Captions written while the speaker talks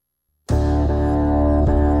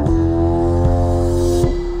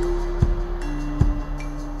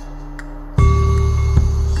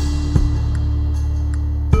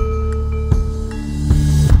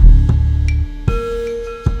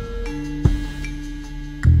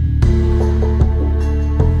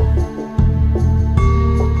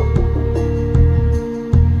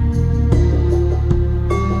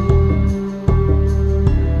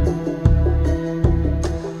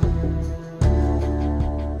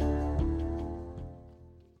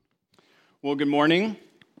Well, good morning.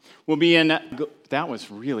 We'll be in, that was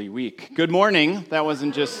really weak. Good morning. That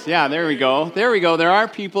wasn't just, there we go. There we go. There are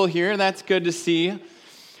people here. That's good to see.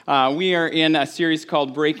 We are in a series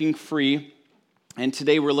called Breaking Free. And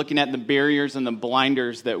today we're looking at the barriers and the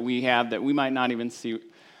blinders that we have that we might not even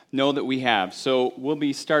know that we have. So we'll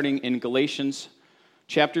be starting in Galatians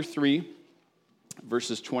chapter 3,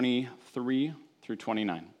 verses 23 through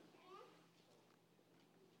 29.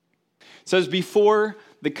 It says, before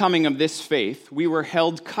the coming of this faith, we were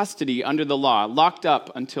held custody under the law, locked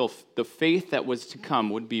up until the faith that was to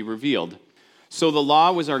come would be revealed. So the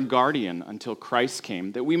law was our guardian until Christ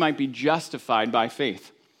came, that we might be justified by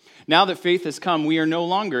faith. Now that faith has come, we are no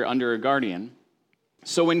longer under a guardian.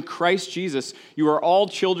 So in Christ Jesus, you are all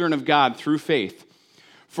children of God through faith.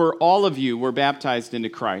 For all of you were baptized into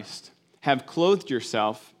Christ, have clothed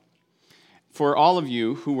yourself. For all of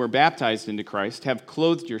you who were baptized into Christ, have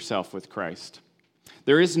clothed yourself with Christ.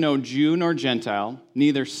 There is no Jew nor Gentile,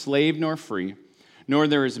 neither slave nor free, nor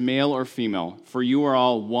there is male or female, for you are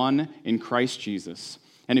all one in Christ Jesus.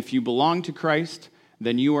 And if you belong to Christ,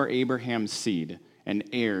 then you are Abraham's seed and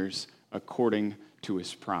heirs according to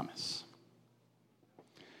his promise.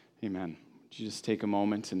 Amen. Would you just take a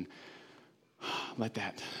moment and let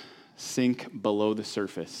that sink below the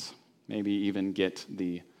surface? Maybe even get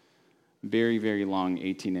the very, very long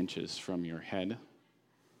 18 inches from your head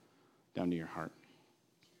down to your heart.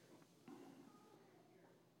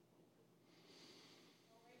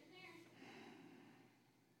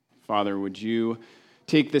 Father, would you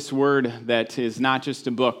take this word that is not just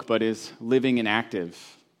a book, but is living and active,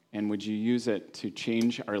 and would you use it to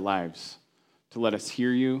change our lives, to let us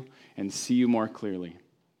hear you and see you more clearly,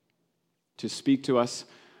 to speak to us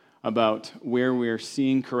about where we are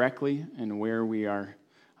seeing correctly and where we are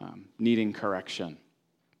needing correction.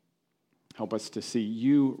 Help us to see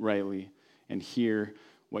you rightly and hear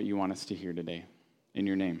what you want us to hear today. In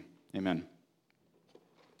your name, amen.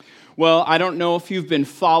 Well, I don't know if you've been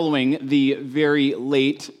following the very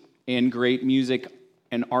late and great music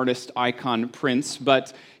and artist icon Prince,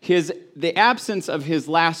 but the absence of his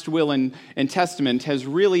last will and testament has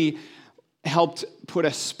really helped put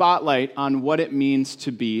a spotlight on what it means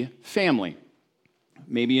to be family.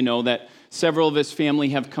 Maybe you know that several of his family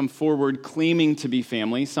have come forward claiming to be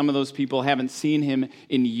family. Some of those people haven't seen him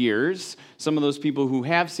in years. Some of those people who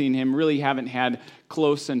have seen him really haven't had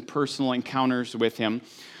close and personal encounters with him.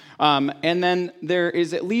 And then there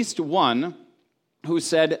is at least one who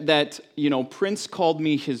said that, Prince called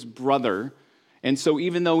me his brother. And so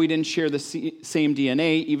even though we didn't share the same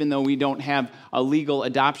DNA, even though we don't have a legal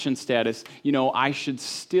adoption status, I should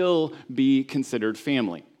still be considered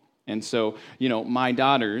family. And so, my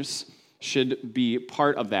daughters should be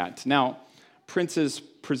part of that. Now, Prince's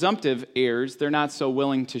presumptive heirs, they're not so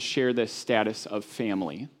willing to share this status of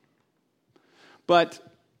family. But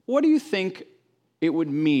what do you think it would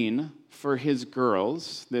mean for his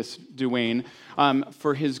girls, this Dwayne,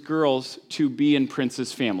 for his girls to be in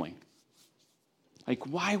Prince's family? Like,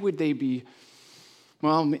 why would they be?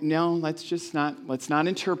 Well, no, let's not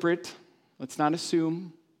interpret. Let's not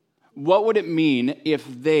assume. What would it mean if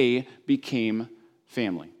they became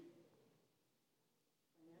family?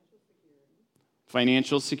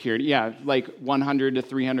 Financial security. Yeah, like 100 to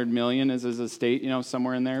 300 million is his estate,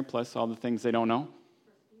 somewhere in there, plus all the things they don't know.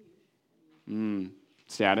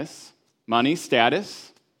 Status. Money,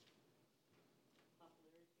 status.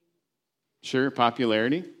 Sure,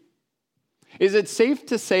 popularity. Is it safe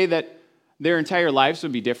to say that their entire lives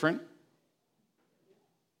would be different?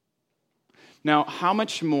 Now, how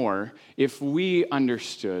much more if we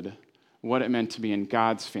understood what it meant to be in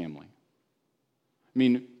God's family? I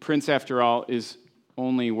mean, Prince, after all, is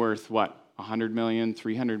only worth, 100 million,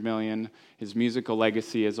 300 million. His musical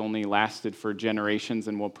legacy has only lasted for generations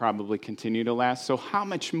and will probably continue to last. So how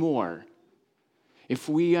much more if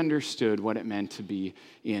we understood what it meant to be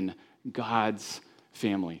in God's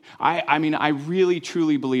family? I really,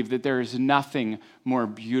 truly believe that there is nothing more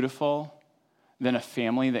beautiful than a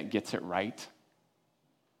family that gets it right.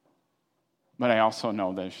 But I also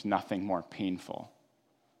know there's nothing more painful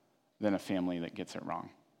than a family that gets it wrong.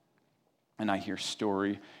 And I hear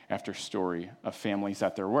story after story of families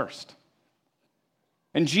at their worst.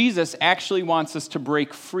 And Jesus actually wants us to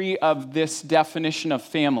break free of this definition of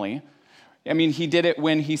family. I mean, he did it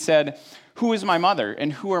when he said, "Who is my mother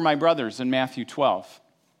and who are my brothers?" in Matthew 12.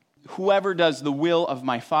 Whoever does the will of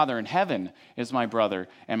my Father in heaven is my brother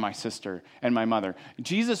and my sister and my mother.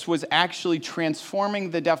 Jesus was actually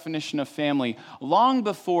transforming the definition of family long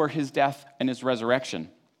before his death and his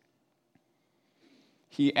resurrection.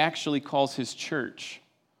 He actually calls his church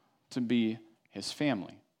to be his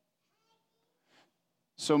family.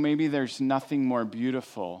 So maybe there's nothing more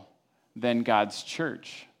beautiful than God's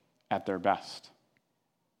church at their best.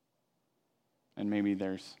 And maybe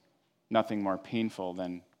there's nothing more painful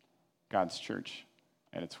than God's church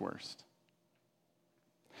at its worst.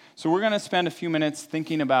 So we're going to spend a few minutes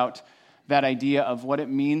thinking about that idea of what it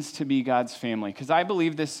means to be God's family. Because I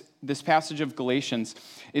believe this passage of Galatians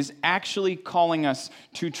is actually calling us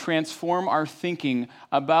to transform our thinking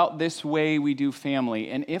about this way we do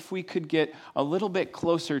family. And if we could get a little bit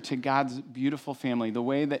closer to God's beautiful family, the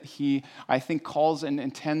way that He, I think, calls and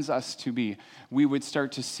intends us to be, we would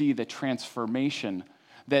start to see the transformation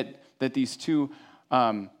that these two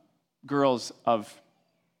girls of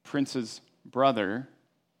Prince's brother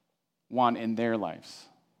want in their lives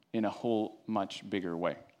in a whole much bigger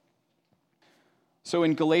way. So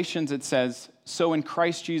in Galatians it says, "So in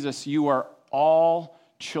Christ Jesus you are all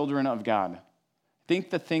children of God." I think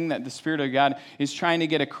the thing that the Spirit of God is trying to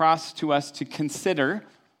get across to us to consider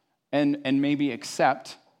and maybe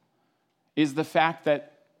accept is the fact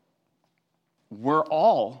that we're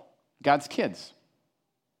all God's kids.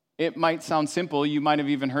 It might sound simple. You might have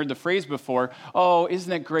even heard the phrase before, "Oh,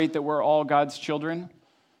 isn't it great that we're all God's children?"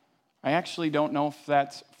 I actually don't know if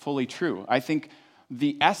that's fully true. I think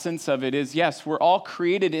the essence of it is, yes, we're all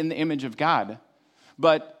created in the image of God.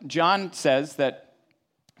 But John says that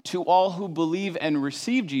to all who believe and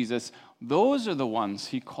receive Jesus, those are the ones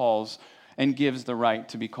he calls and gives the right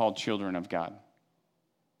to be called children of God.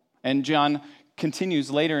 And John continues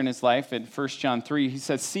later in his life in 1 John 3, he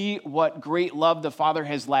says, "See what great love the Father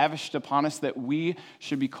has lavished upon us that we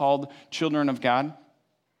should be called children of God."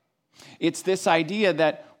 It's this idea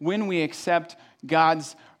that when we accept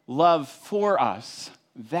God's love for us,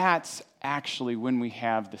 that's actually when we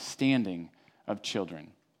have the standing of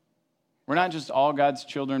children. We're not just all God's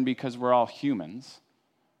children because we're all humans.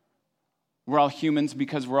 We're all humans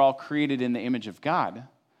because we're all created in the image of God.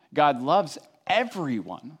 God loves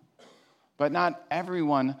everyone, but not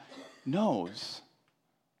everyone knows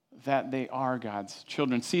that they are God's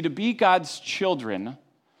children. See, to be God's children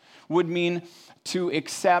would mean to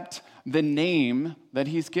accept the name that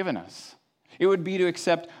He's given us. It would be to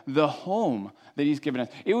accept the home that He's given us.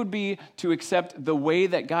 It would be to accept the way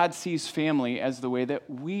that God sees family as the way that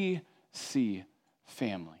we see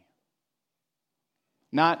family.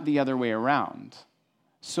 Not the other way around.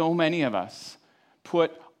 So many of us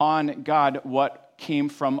put on God what came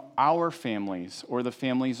from our families or the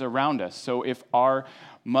families around us. So if our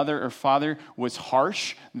mother or father was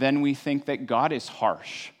harsh, then we think that God is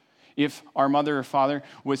harsh. If our mother or father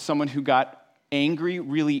was someone who got angry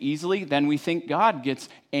really easily, then we think God gets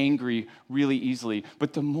angry really easily.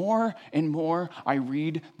 But the more and more I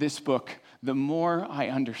read this book, the more I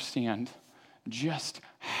understand just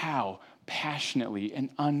how passionately and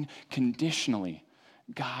unconditionally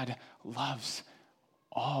God loves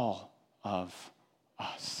all of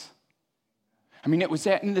us. I mean, it was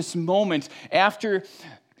in this moment after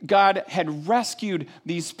God had rescued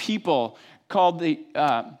these people called the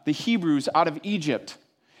Hebrews out of Egypt.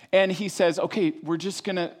 And he says, okay, we're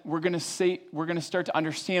gonna start to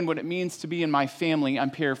understand what it means to be in my family. I'm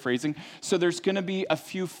paraphrasing. So there's gonna be a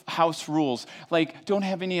few house rules, like don't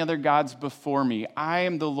have any other gods before me. I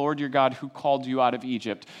am the Lord your God who called you out of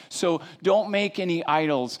Egypt. So don't make any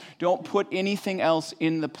idols. Don't put anything else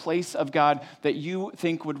in the place of God that you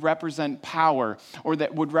think would represent power or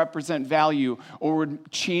that would represent value or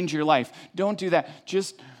would change your life. Don't do that.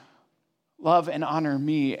 Just love and honor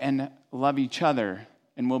me and love each other,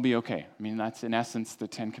 and we'll be okay. I mean, that's in essence the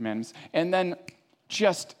Ten Commandments. And then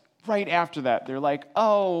just right after that, they're like,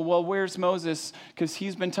 oh, well, where's Moses? Because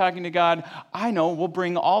he's been talking to God. I know, we'll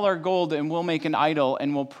bring all our gold and we'll make an idol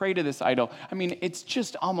and we'll pray to this idol. I mean, it's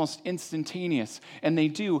just almost instantaneous. And they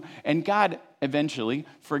do. And God eventually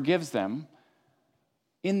forgives them.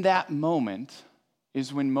 In that moment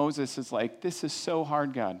is when Moses is like, this is so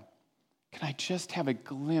hard, God. Can I just have a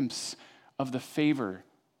glimpse of the favor?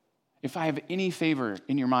 If I have any favor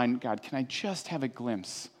in your mind, God, can I just have a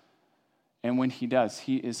glimpse? And when he does,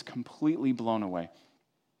 he is completely blown away.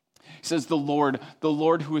 He says, the Lord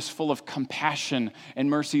who is full of compassion and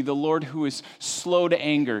mercy, the Lord who is slow to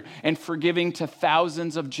anger and forgiving to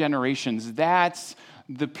thousands of generations. That's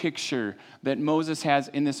the picture that Moses has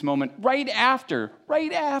in this moment, right after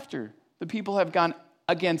the people have gone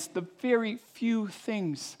against the very few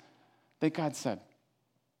things that God said.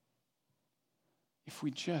 If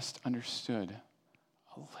we just understood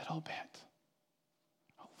a little bit.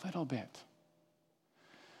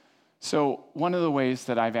 So one of the ways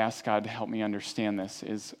that I've asked God to help me understand this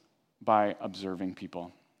is by observing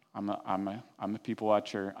people. I'm a people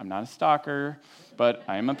watcher. I'm not a stalker, but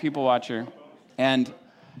I am a people watcher. And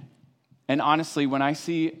And honestly, when I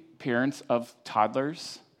see parents of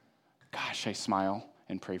toddlers, gosh, I smile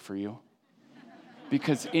and pray for you.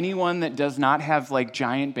 Because anyone that does not have like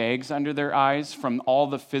giant bags under their eyes from all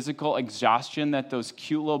the physical exhaustion that those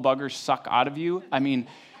cute little buggers suck out of you, I mean,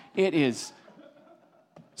 it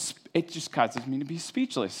just causes me to be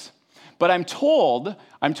speechless. But I'm told,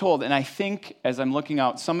 and I think as I'm looking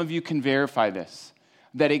out, some of you can verify this,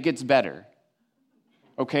 that it gets better.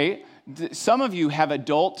 Okay? Some of you have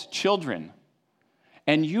adult children,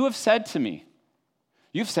 and you have said to me,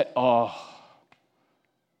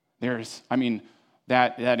 that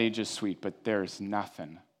age is sweet, but there's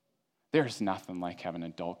nothing like having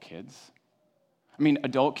adult kids. I mean,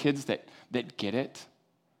 adult kids that get it.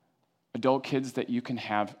 Adult kids that you can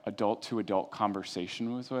have adult-to-adult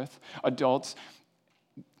conversations with.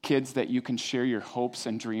 Kids that you can share your hopes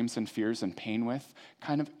and dreams and fears and pain with,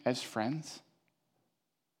 kind of as friends.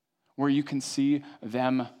 Where you can see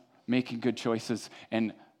them making good choices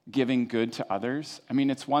and giving good to others. I mean,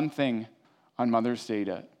 it's one thing on Mother's Day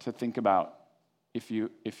to think about if you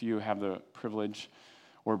have the privilege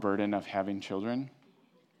or burden of having children.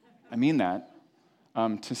 I mean that,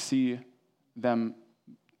 to see them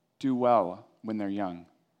do well when they're young.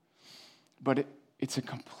 But it's a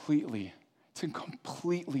completely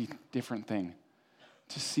different thing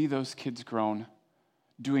to see those kids grown,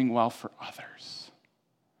 doing well for others,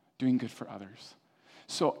 doing good for others.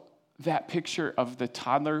 So that picture of the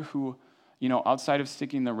toddler who, outside of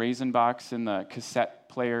sticking the raisin box in the cassette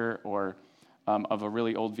player or of a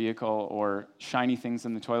really old vehicle or shiny things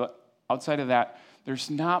in the toilet, outside of that,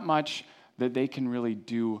 there's not much that they can really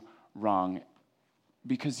do wrong,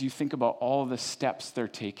 because you think about all the steps they're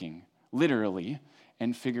taking, literally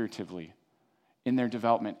and figuratively, in their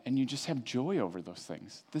development, and you just have joy over those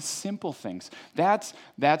things, the simple things. That's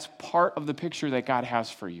part of the picture that God has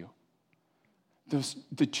for you.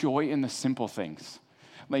 The joy in the simple things.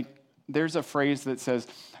 Like, there's a phrase that says,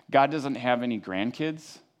 God doesn't have any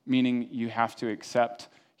grandkids, meaning you have to accept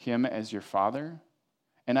him as your father.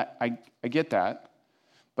 And I get that,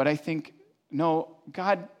 but I think, no,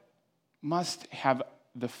 God must have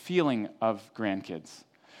the feeling of grandkids.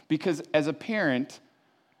 Because as a parent,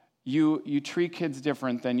 you treat kids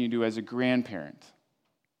different than you do as a grandparent.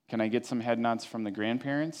 Can I get some head nods from the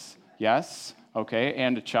grandparents? Yes? Okay,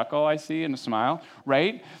 and a chuckle I see and a smile,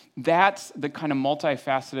 right? That's the kind of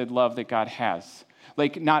multifaceted love that God has.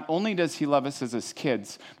 Like, not only does he love us as his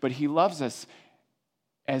kids, but he loves us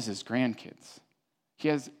as his grandkids.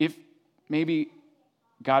 If maybe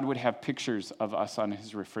God would have pictures of us on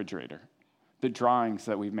his refrigerator, the drawings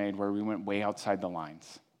that we've made where we went way outside the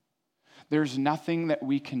lines. There's nothing that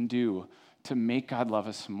we can do to make God love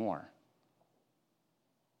us more.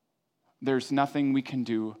 There's nothing we can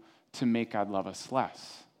do to make God love us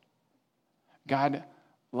less. God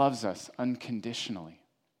loves us unconditionally.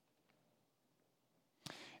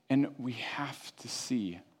 And we have to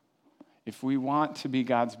see, if we want to be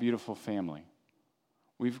God's beautiful family,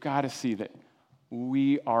 we've got to see that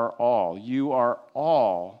you are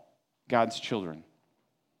all God's children.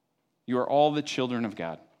 You are all the children of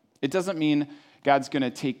God. It doesn't mean God's going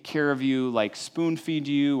to take care of you, like spoon feed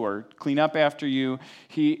you or clean up after you.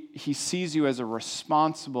 He sees you as a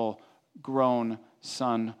responsible, grown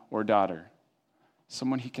son or daughter,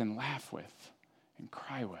 someone he can laugh with and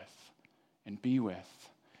cry with and be with,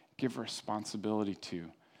 give responsibility to,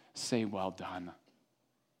 say, well done.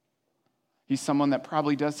 He's someone that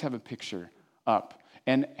probably does have a picture up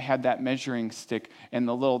and had that measuring stick and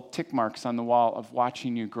the little tick marks on the wall of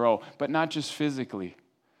watching you grow, but not just physically,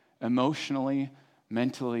 emotionally,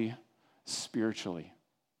 mentally, spiritually.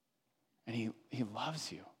 And he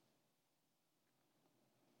loves you.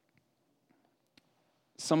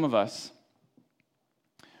 Some of us,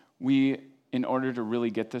 in order to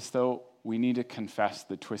really get this though, we need to confess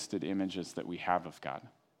the twisted images that we have of God.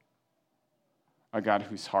 A God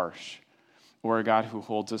who's harsh, or a God who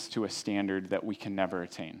holds us to a standard that we can never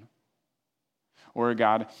attain, or a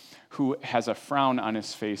God who has a frown on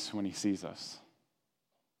his face when he sees us,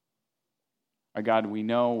 a God we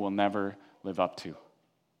know will never live up to.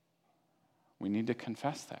 We need to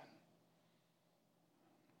confess that.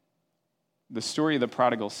 The story of the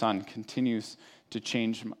prodigal son continues to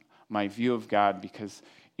change my view of God, because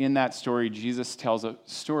in that story, Jesus tells a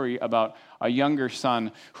story about a younger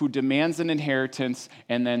son who demands an inheritance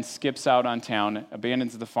and then skips out on town,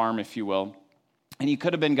 abandons the farm, if you will. And he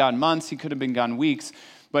could have been gone months, he could have been gone weeks,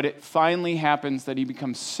 but it finally happens that he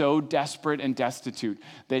becomes so desperate and destitute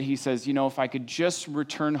that he says, if I could just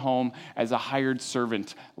return home as a hired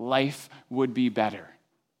servant, life would be better.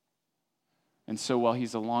 And so while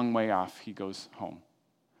he's a long way off, he goes home.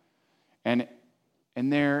 And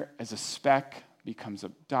And there, as a speck becomes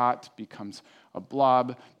a dot, becomes a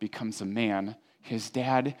blob, becomes a man, his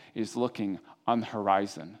dad is looking on the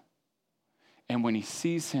horizon. And when he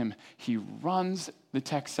sees him, he runs, the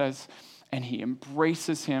text says, and he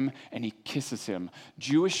embraces him and he kisses him.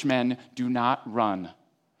 Jewish men do not run.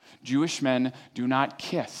 Jewish men do not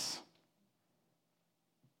kiss.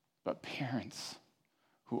 But parents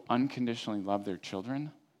who unconditionally love their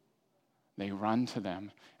children, they run to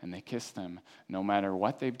them and they kiss them no matter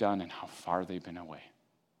what they've done and how far they've been away.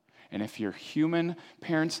 And if your human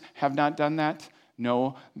parents have not done that,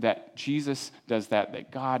 know that Jesus does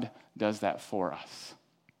that God does that for us.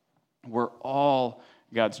 We're all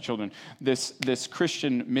God's children. This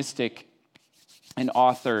Christian mystic and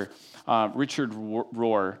author, Richard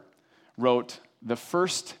Rohr, wrote, "The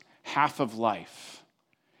first half of life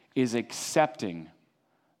is accepting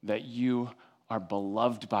that you are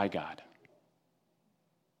beloved by God."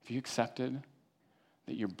 Have you accepted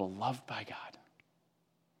that you're beloved by God?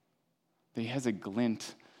 That he has a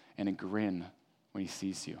glint and a grin when he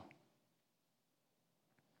sees you.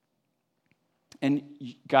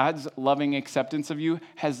 And God's loving acceptance of you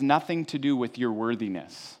has nothing to do with your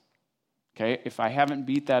worthiness. Okay? If I haven't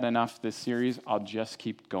beat that enough this series, I'll just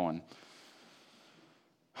keep going.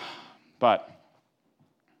 But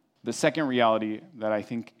the second reality that I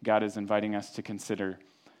think God is inviting us to consider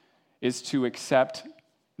is to accept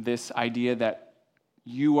this idea that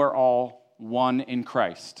you are all one in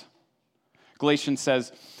Christ. Galatians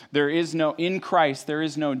says, in Christ there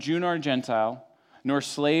is no Jew nor Gentile, nor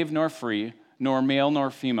slave nor free, nor male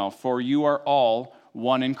nor female, for you are all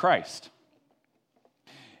one in Christ.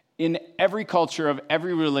 In every culture of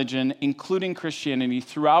every religion, including Christianity,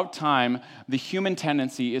 throughout time, the human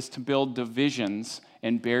tendency is to build divisions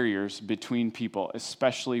and barriers between people,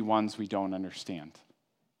 especially ones we don't understand.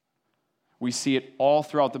 We see it all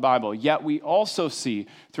throughout the Bible. Yet we also see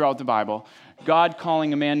throughout the Bible God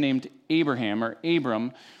calling a man named Abraham, or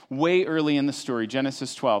Abram, way early in the story,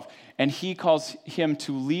 Genesis 12. And he calls him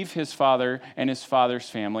to leave his father and his father's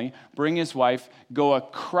family, bring his wife, go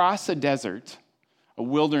across a desert, a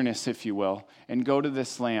wilderness, if you will, and go to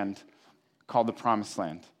this land called the Promised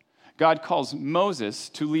Land. God calls Moses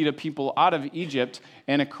to lead a people out of Egypt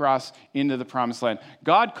and across into the Promised Land.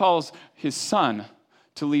 God calls his son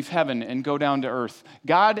to leave heaven and go down to earth.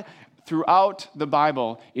 God, throughout the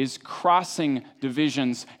Bible, is crossing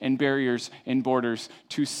divisions and barriers and borders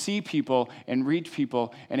to see people and reach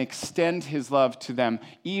people and extend his love to them,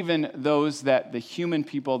 even those that the human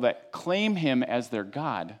people that claim him as their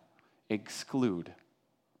God exclude.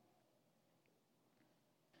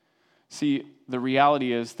 See, the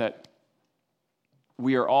reality is that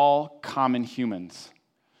we are all common humans.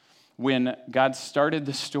 When God started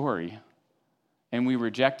the story and we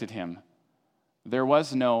rejected him, there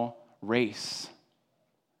was no race.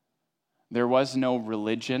 There was no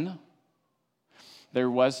religion. There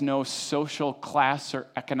was no social class or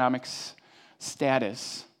economic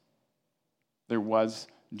status. There was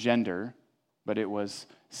gender, but it was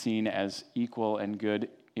seen as equal and good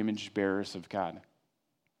image bearers of God.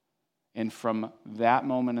 And from that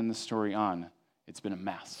moment in the story on, it's been a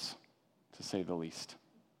mess, to say the least.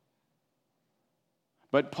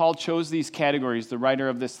 But Paul chose these categories, the writer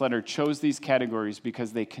of this letter chose these categories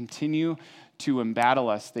because they continue to embattle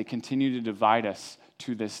us, they continue to divide us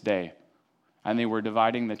to this day. And they were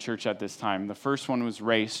dividing the church at this time. The first one was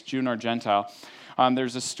race, Jew nor Gentile.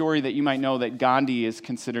 There's a story that you might know that Gandhi is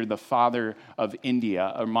considered the father of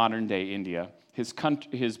India, or modern-day India.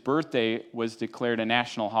 His birthday was declared a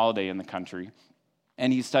national holiday in the country.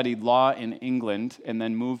 And he studied law in England and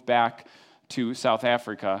then moved back to South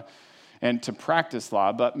Africa and to practice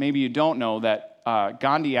law. But maybe you don't know that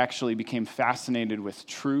Gandhi actually became fascinated with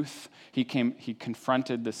truth. He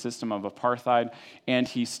confronted the system of apartheid, and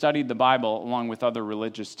he studied the Bible along with other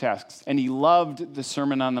religious texts. And he loved the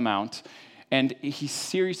Sermon on the Mount, and he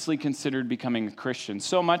seriously considered becoming a Christian,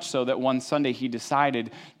 so much so that one Sunday he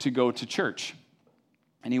decided to go to church.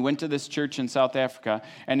 And he went to this church in South Africa,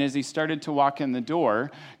 and as he started to walk in the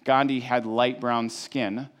door, Gandhi had light brown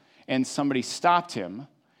skin, and somebody stopped him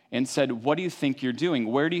and said, "What do you think you're doing?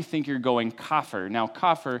 Where do you think you're going, kafir?" Now,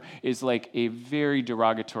 kafir is like a very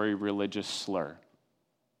derogatory religious slur.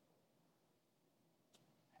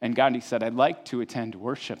 And Gandhi said, "I'd like to attend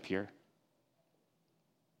worship here."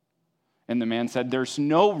 And the man said, "There's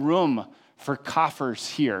no room for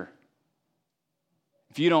kafirs here.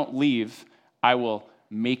 If you don't leave, I will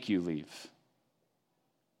make you leave."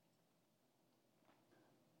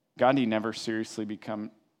 Gandhi never seriously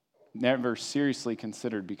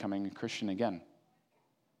considered becoming a Christian again.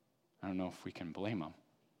 I don't know if we can blame him.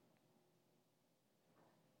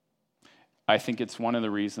 I think it's one of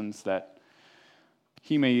the reasons that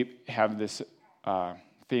he may have this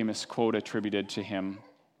famous quote attributed to him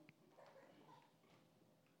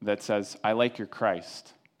that says, "I like your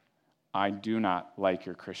Christ. I do not like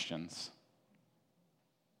your Christians."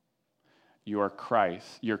 Your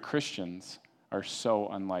Christians are so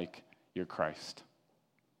unlike your Christ.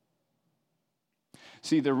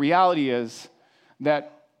 See, the reality is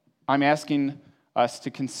that I'm asking us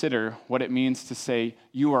to consider what it means to say,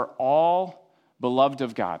 you are all beloved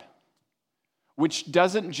of God, which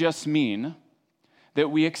doesn't just mean that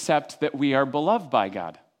we accept that we are beloved by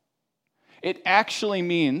God. It actually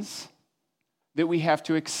means that we have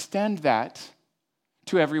to extend that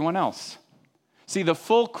to everyone else. See, the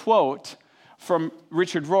full quote from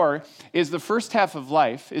Richard Rohr is the first half of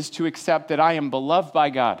life is to accept that I am beloved by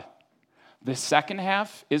God. The second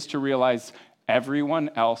half is to realize everyone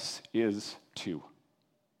else is too.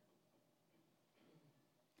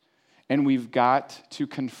 And we've got to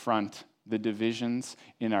confront the divisions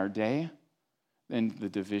in our day and the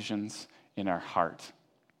divisions in our heart.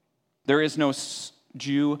 There is no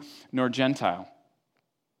Jew nor Gentile.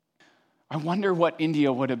 I wonder what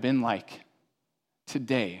India would have been like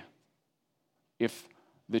today if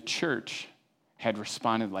the church had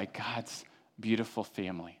responded like God's beautiful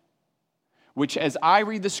family. Which, as I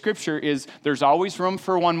read the scripture, is there's always room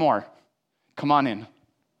for one more. Come on in.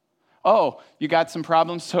 Oh, you got some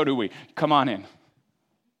problems? So do we. Come on in.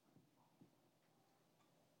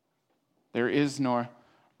 There is no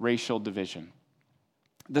racial division.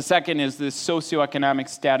 The second is the socioeconomic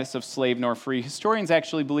status of slave nor free. Historians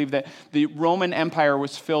actually believe that the Roman Empire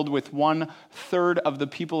was filled with 1/3 of the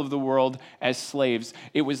people of the world as slaves.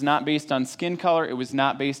 It was not based on skin color. It was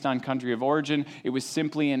not based on country of origin. It was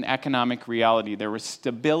simply an economic reality. There was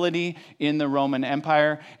stability in the Roman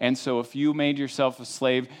Empire, and so if you made yourself a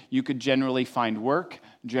slave, you could generally find work,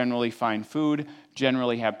 generally find food,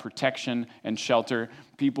 generally have protection and shelter.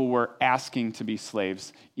 People were asking to be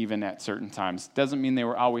slaves even at certain times. Doesn't mean they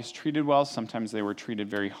were always treated well. Sometimes they were treated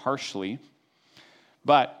very harshly.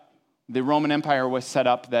 But the Roman Empire was set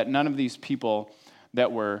up that none of these people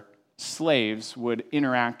that were slaves would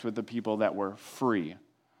interact with the people that were free.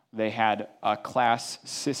 They had a class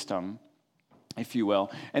system, if you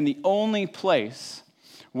will. And the only place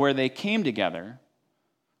where they came together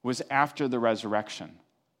was after the resurrection.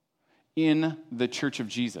 In the Church of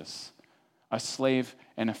Jesus, a slave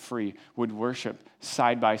and a free would worship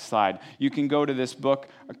side by side. You can go to this book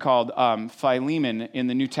called Philemon in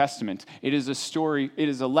the New Testament. It is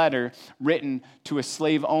a letter written to a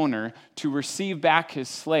slave owner to receive back his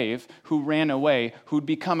slave who ran away, who'd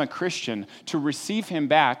become a Christian, to receive him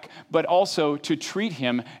back, but also to treat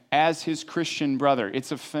him as his Christian brother.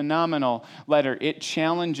 It's a phenomenal letter. It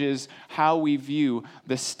challenges how we view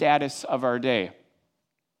the status of our day.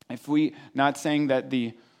 Not saying that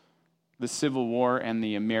the Civil War and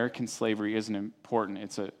the American slavery isn't important.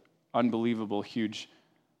 It's an unbelievable, huge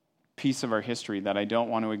piece of our history that I don't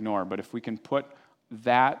want to ignore. But if we can put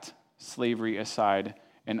that slavery aside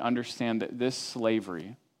and understand that this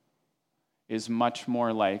slavery is much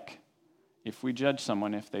more like if we judge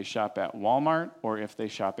someone if they shop at Walmart or if they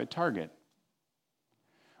shop at Target,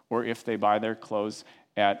 or if they buy their clothes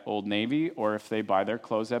at Old Navy or if they buy their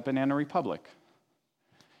clothes at Banana Republic.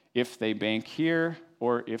 If they bank here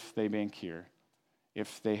or if they bank here.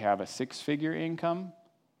 If they have a 6-figure income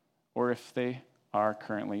or if they are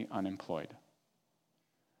currently unemployed.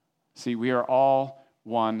 See, we are all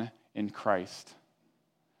one in Christ.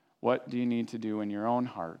 What do you need to do in your own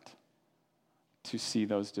heart to see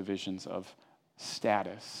those divisions of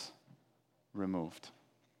status removed?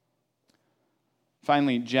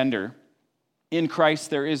 Finally, gender. In Christ,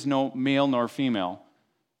 there is no male nor female.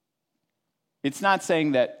 It's not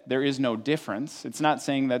saying that there is no difference. It's not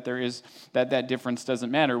saying that that difference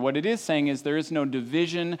doesn't matter. What it is saying is there is no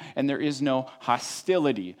division and there is no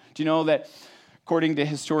hostility. Do you know that, according to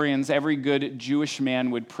historians, every good Jewish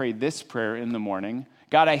man would pray this prayer in the morning?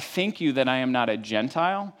 God, I thank you that I am not a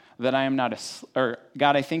Gentile, God,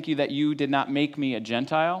 I thank you that you did not make me a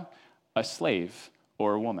Gentile, a slave,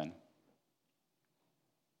 or a woman.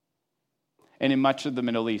 And in much of the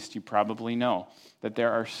Middle East, you probably know that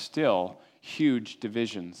there are still huge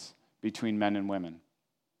divisions between men and women.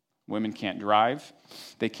 Women can't drive.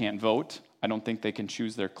 They can't vote. I don't think they can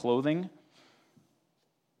choose their clothing.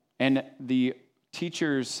 And the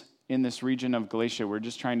teachers in this region of Galatia were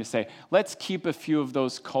just trying to say, let's keep a few of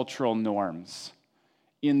those cultural norms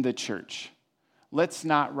in the church. Let's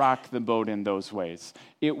not rock the boat in those ways.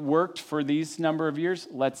 It worked for these number of years.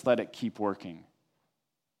 Let's let it keep working.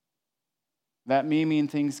 That may mean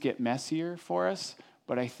things get messier for us,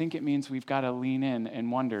 but I think it means we've got to lean in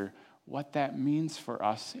and wonder, what that means for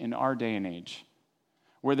us in our day and age,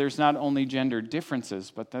 where there's not only gender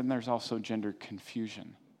differences, but then there's also gender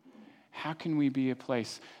confusion. How can we be a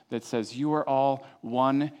place that says you are all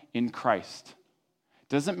one in Christ?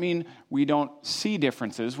 Doesn't mean we don't see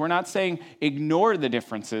differences. We're not saying ignore the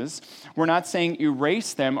differences. We're not saying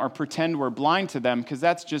erase them or pretend we're blind to them, because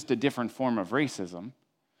that's just a different form of racism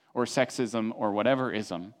or sexism or whatever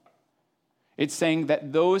ism. It's saying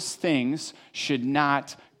that those things should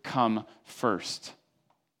not come first.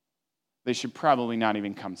 They should probably not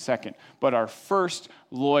even come second. But our first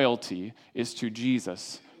loyalty is to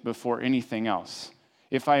Jesus before anything else.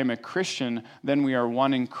 If I am a Christian, then we are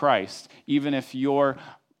one in Christ. Even if you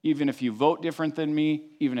vote different than me,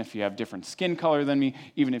 even if you have different skin color than me,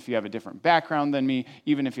 even if you have a different background than me,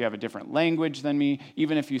 even if you have a different language than me,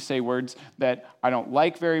 even if you say words that I don't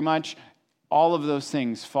like very much, all of those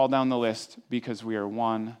things fall down the list because we are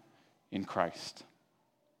one in Christ.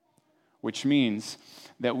 Which means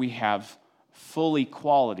that we have full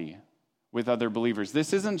equality with other believers.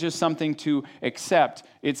 This isn't just something to accept,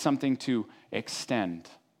 it's something to extend.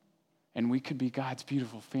 And we could be God's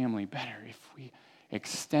beautiful family better if we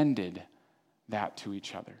extended that to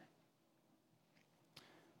each other.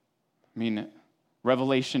 I mean,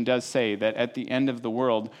 Revelation does say that at the end of the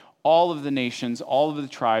world, all of the nations, all of the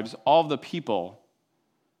tribes, all of the people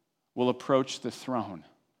will approach the throne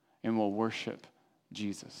and will worship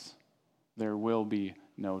Jesus. There will be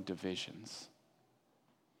no divisions.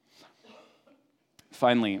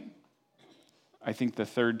 Finally, I think the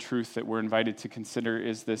third truth that we're invited to consider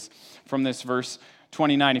is this, from this verse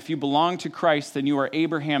 29. If you belong to Christ, then you are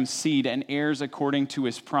Abraham's seed and heirs according to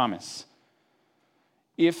his promise.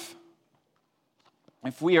 If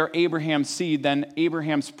we are Abraham's seed, then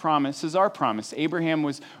Abraham's promise is our promise. Abraham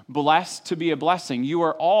was blessed to be a blessing. You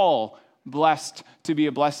are all blessed to be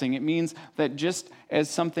a blessing. It means that just as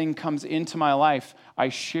something comes into my life, I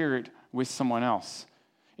share it with someone else.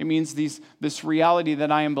 It means this reality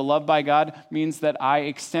that I am beloved by God means that I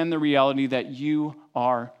extend the reality that you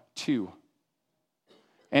are too.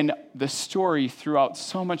 And the story throughout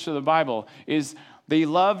so much of the Bible is they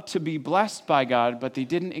loved to be blessed by God, but they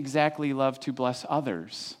didn't exactly love to bless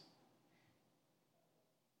others.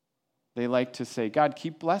 They like to say, God,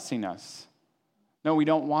 keep blessing us. No, we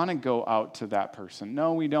don't want to go out to that person.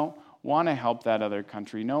 No, we don't want to help that other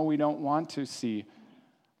country. No, we don't want to see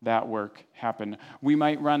that work happen. We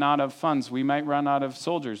might run out of funds. We might run out of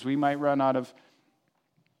soldiers. We might run out of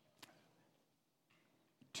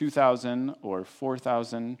 2,000 or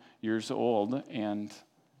 4,000 years old, and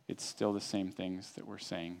it's still the same things that we're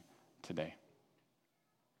saying today.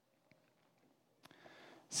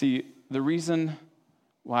 See, the reason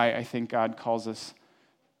why I think God calls us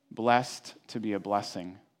blessed to be a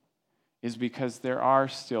blessing is because there are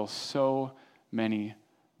still so many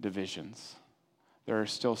divisions. There are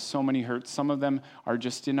still so many hurts. Some of them are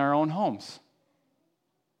just in our own homes.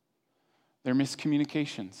 They're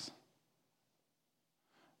miscommunications.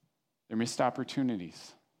 They're missed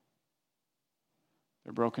opportunities.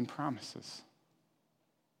 They're broken promises.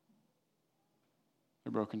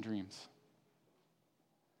 They're broken dreams.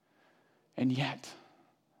 And yet,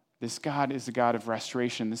 this God is a God of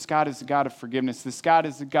restoration. This God is a God of forgiveness. This God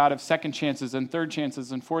is a God of second chances and third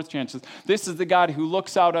chances and fourth chances. This is the God who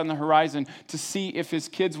looks out on the horizon to see if his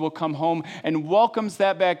kids will come home and welcomes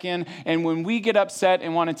that back in. And when we get upset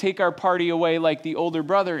and want to take our party away like the older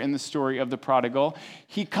brother in the story of the prodigal,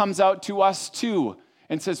 he comes out to us too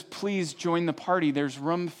and says, please join the party. There's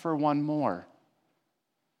room for one more.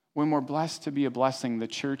 When we're blessed to be a blessing, the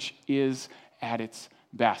church is at its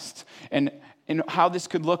best. And how this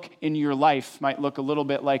could look in your life might look a little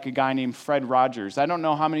bit like a guy named Fred Rogers. I don't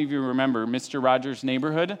know how many of you remember Mr. Rogers'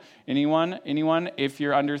 Neighborhood. Anyone? If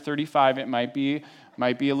you're under 35, it might be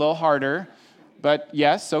a little harder. But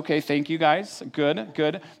yes, okay, thank you guys.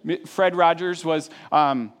 Good. Fred Rogers was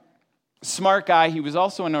smart guy. He was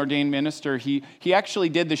also an ordained minister. He actually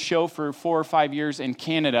did the show for 4 or 5 years in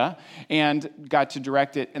Canada and got to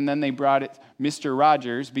direct it. And then they brought it, Mr.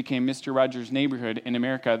 Rogers became Mr. Rogers' Neighborhood in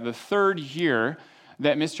America. The third year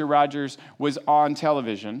that Mr. Rogers was on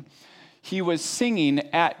television, he was singing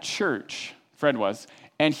at church, Fred was,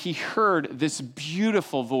 and he heard this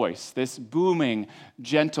beautiful voice, this booming,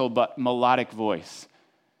 gentle but melodic voice.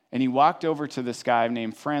 And he walked over to this guy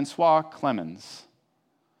named Francois Clemens.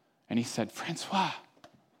 And he said, Francois,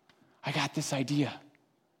 I got this idea.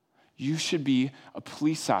 You should be a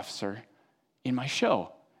police officer in my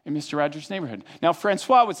show, in Mr. Rogers' Neighborhood. Now,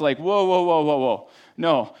 Francois was like, whoa.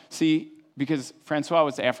 No, see, because Francois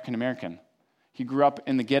was African American. He grew up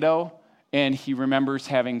in the ghetto, and he remembers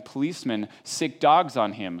having policemen sick dogs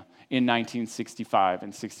on him in 1965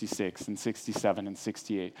 and 66 and 67 and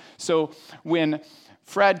 68. So when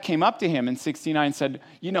Fred came up to him in 69 and said,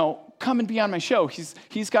 come and be on my show.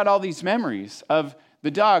 He's got all these memories of the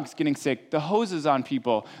dogs getting sick, the hoses on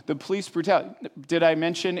people, the police brutality. Did I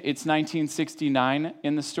mention it's 1969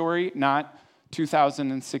 in the story, not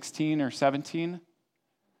 2016 or 17?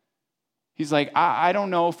 He's like, I don't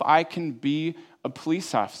know if I can be a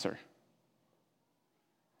police officer.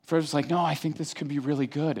 Fred was like, no, I think this could be really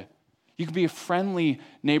good. You could be a friendly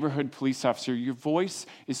neighborhood police officer. Your voice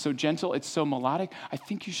is so gentle, it's so melodic. I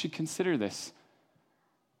think you should consider this.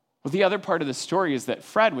 Well, the other part of the story is that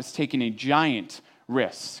Fred was taking a giant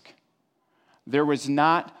risk. There was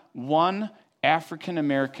not one African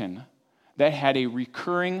American that had a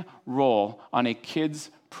recurring role on a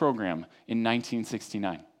kids program in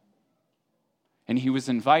 1969. And he was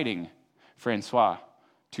inviting Francois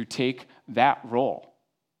to take that role,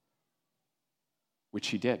 which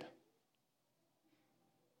he did.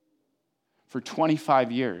 For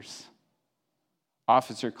 25 years,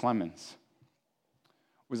 Officer Clemens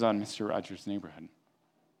was on Mr. Rogers' Neighborhood.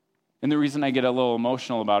 And the reason I get a little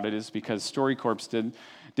emotional about it is because StoryCorps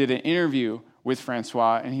did an interview with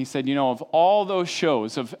Francois, and he said, of all those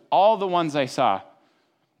shows, of all the ones I saw,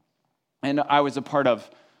 and I was a part of,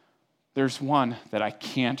 there's one that I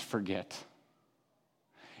can't forget.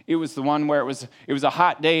 It was the one where it was a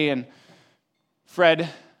hot day, and Fred,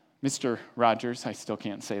 Mr. Rogers, I still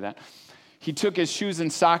can't say that, he took his shoes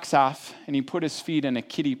and socks off, and he put his feet in a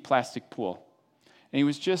kiddie plastic pool. And he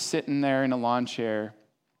was just sitting there in a lawn chair,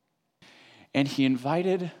 and he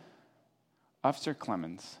invited Officer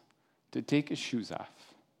Clemens to take his shoes off,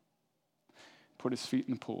 put his feet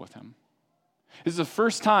in the pool with him. This is the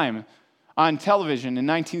first time on television in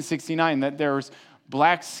 1969 that there was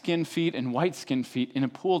black skin feet and white skin feet in a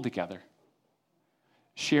pool together,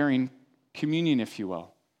 sharing communion, if you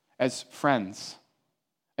will, as friends.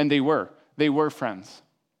 And they were friends.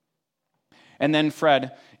 And then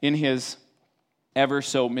Fred, in his ever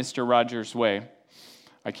so Mr. Rogers way,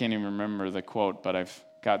 I can't even remember the quote, but I've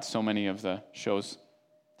got so many of the shows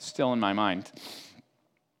still in my mind.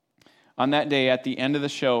 On that day, at the end of the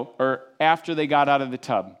show, or after they got out of the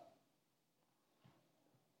tub,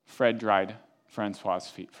 Fred dried Francois'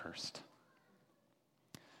 feet first.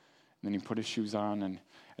 And then he put his shoes on, and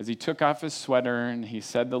as he took off his sweater, and he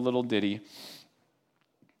said the little ditty,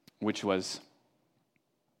 which was,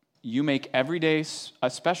 "You make every day a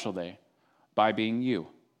special day by being you.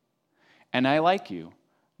 And I like you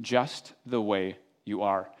just the way you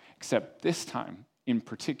are." Except this time, in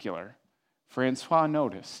particular, Francois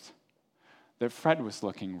noticed that Fred was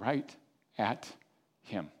looking right at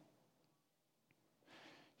him.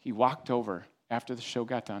 He walked over after the show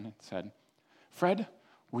got done and said, "Fred,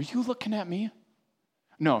 were you looking at me?"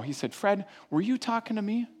 "No," he said, "Fred, were you talking to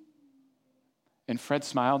me?" And Fred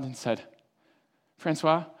smiled and said,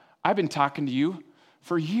 "Francois, I've been talking to you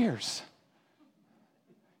for years.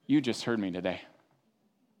 You just heard me today."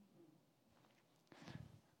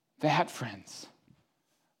 That, friends,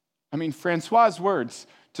 Francois' words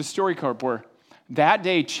to StoryCorps were, "That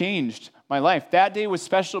day changed my life. That day was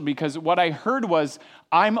special because what I heard was,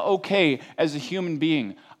 I'm okay as a human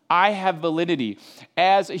being. I have validity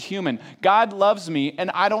as a human. God loves me,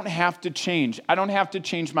 and I don't have to change. I don't have to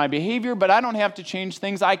change my behavior, but I don't have to change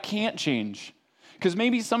things I can't change." Because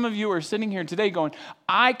maybe some of you are sitting here today going,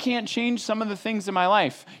 "I can't change some of the things in my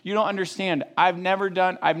life. You don't understand. I've never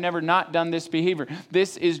not done this behavior.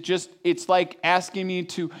 This is just, it's like asking me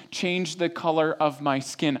to change the color of my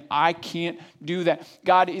skin. I can't do that."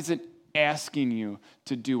 God isn't asking you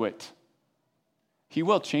to do it. He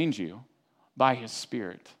will change you by His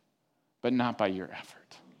Spirit, but not by your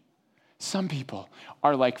effort. Some people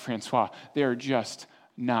are like Francois. They're just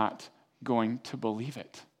not going to believe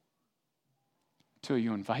it till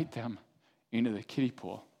you invite them into the kiddie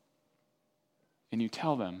pool and you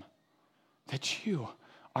tell them that you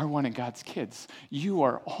are one of God's kids. You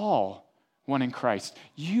are all one in Christ.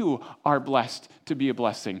 You are blessed to be a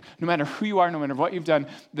blessing. No matter who you are, no matter what you've done,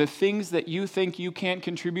 the things that you think you can't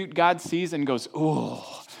contribute, God sees and goes,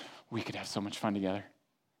 "Oh, we could have so much fun together."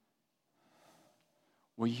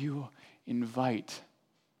 Will you invite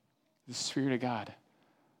the Spirit of God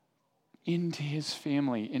into His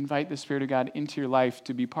family? Invite the Spirit of God into your life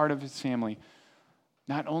to be part of His family,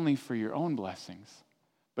 not only for your own blessings,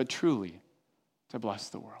 but truly to bless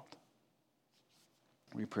the world.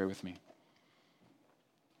 Will you pray with me?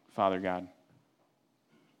 Father God,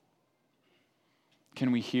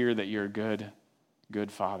 can we hear that you're a good,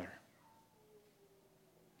 good Father?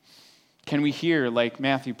 Can we hear, like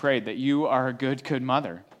Matthew prayed, that you are a good, good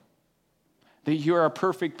mother? That you are a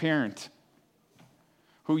perfect parent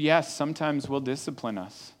who, yes, sometimes will discipline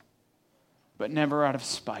us, but never out of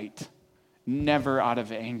spite, never out of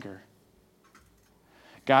anger.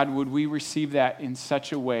 God, would we receive that in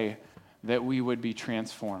such a way that we would be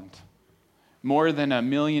transformed? More than $1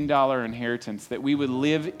 million inheritance, that we would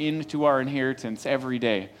live into our inheritance every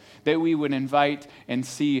day, that we would invite and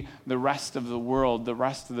see the rest of the world, the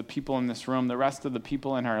rest of the people in this room, the rest of the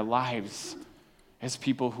people in our lives as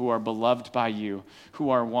people who are beloved by you,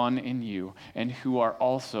 who are one in you, and who are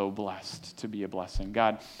also blessed to be a blessing.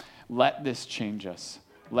 God, let this change us.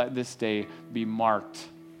 Let this day be marked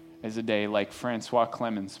as a day like Francois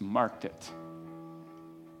Clemens marked it.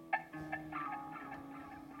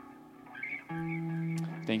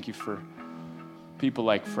 Thank you for people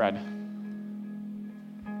like Fred.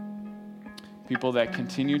 People that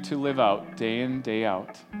continue to live out day in, day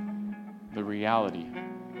out, the reality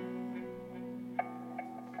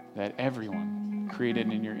that everyone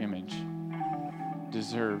created in your image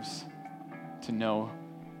deserves to know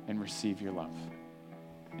and receive your love.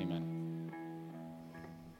 Amen.